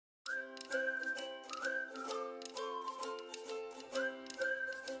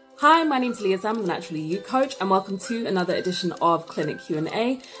Hi, my name's Leah Sam, the Naturally You Coach, and welcome to another edition of Clinic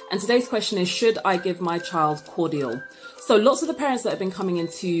Q&A. And today's question is, should I give my child cordial? So lots of the parents that have been coming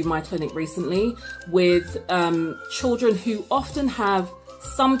into my clinic recently with children who often have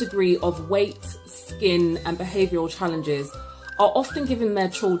some degree of weight, skin, and behavioural challenges are often giving their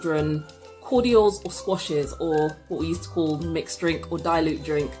children cordials or squashes, or what we used to call mixed drink or dilute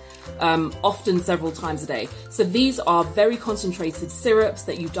drink, often several times a day. So these are very concentrated syrups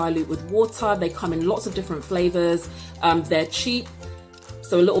that you dilute with water. They come in lots of different flavors. They're cheap,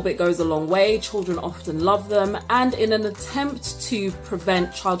 so a little bit goes a long way. Children often love them. And in an attempt to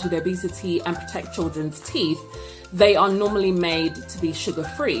prevent childhood obesity and protect children's teeth, they are normally made to be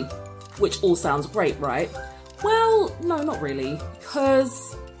sugar-free, which all sounds great, right? Well, no, not really,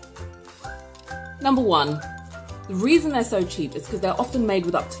 because number one, the reason they're so cheap is because they're often made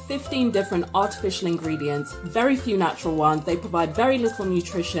with up to 15 different artificial ingredients, very few natural ones. They provide very little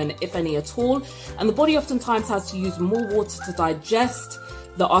nutrition, if any at all, and the body oftentimes has to use more water to digest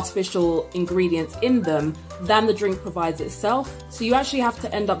the artificial ingredients in them than the drink provides itself. So you actually have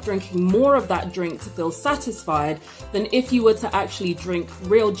to end up drinking more of that drink to feel satisfied than if you were to actually drink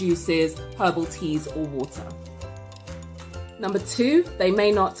real juices, herbal teas, or water. Number two, they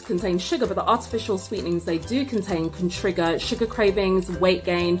may not contain sugar, but the artificial sweetenings they do contain can trigger sugar cravings, weight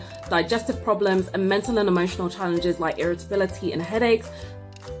gain, digestive problems, and mental and emotional challenges like irritability and headaches.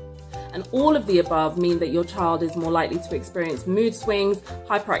 And all of the above mean that your child is more likely to experience mood swings,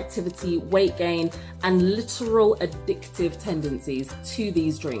 hyperactivity, weight gain, and literal addictive tendencies to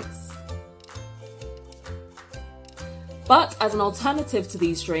these drinks. But as an alternative to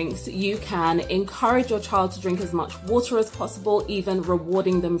these drinks, you can encourage your child to drink as much water as possible, even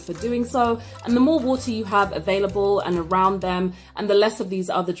rewarding them for doing so. And the more water you have available and around them, and the less of these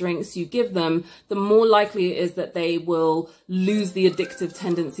other drinks you give them, the more likely it is that they will lose the addictive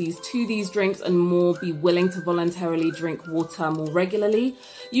tendencies to these drinks and more be willing to voluntarily drink water more regularly.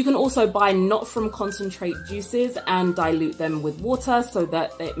 You can also buy not from concentrate juices and dilute them with water so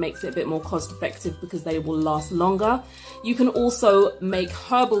that it makes it a bit more cost effective because they will last longer. You can also make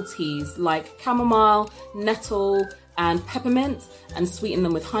herbal teas like chamomile, nettle, and peppermint and sweeten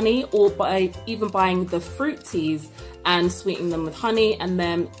them with honey, or by even buying the fruit teas and sweetening them with honey and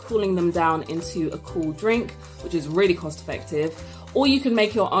then cooling them down into a cool drink, which is really cost effective. Or you can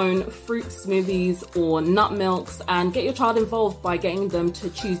make your own fruit smoothies or nut milks and get your child involved by getting them to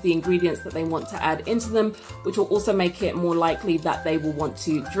choose the ingredients that they want to add into them, which will also make it more likely that they will want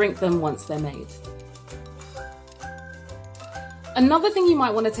to drink them once they're made. Another thing you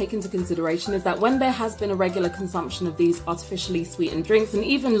might want to take into consideration is that when there has been a regular consumption of these artificially sweetened drinks, and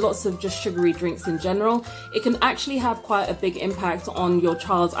even lots of just sugary drinks in general, it can actually have quite a big impact on your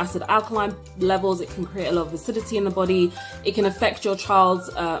child's acid alkaline levels. It can create a lot of acidity in the body. It can affect your child's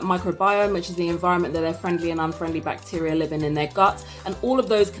microbiome, which is the environment that their friendly and unfriendly bacteria live in their gut. And all of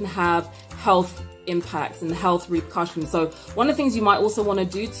those can have health impacts and health repercussions. So one of the things you might also want to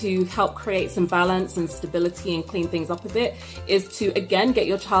do to help create some balance and stability and clean things up a bit is to, again, get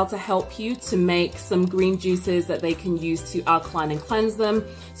your child to help you to make some green juices that they can use to alkaline and cleanse them.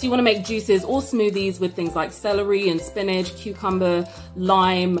 So you want to make juices or smoothies with things like celery and spinach, cucumber,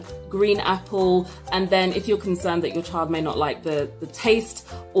 lime, green apple, and then if you're concerned that your child may not like the taste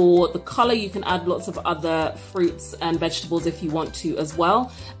or the color, you can add lots of other fruits and vegetables if you want to as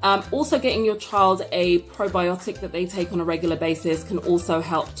well. Also getting your child a probiotic that they take on a regular basis can also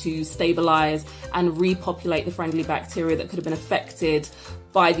help to stabilize and repopulate the friendly bacteria that could have been affected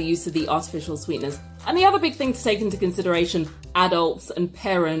by the use of the artificial sweeteners. And the other big thing to take into consideration, adults and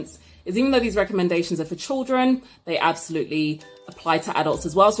parents, is even though these recommendations are for children, they absolutely apply to adults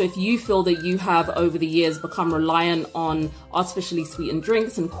as well. So if you feel that you have over the years become reliant on artificially sweetened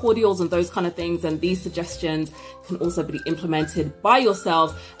drinks and cordials and those kind of things, then these suggestions can also be implemented by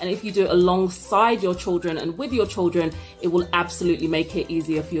yourself. And if you do it alongside your children and with your children, it will absolutely make it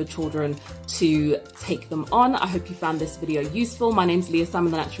easier for your children to take them on. I hope you found this video useful. My name's Leah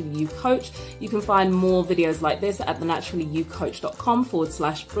Sam, the Naturally You Coach. You can find more videos like this at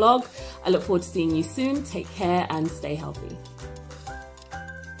thenaturallyyoucoach.com/blog. I look forward to seeing you soon. Take care and stay healthy.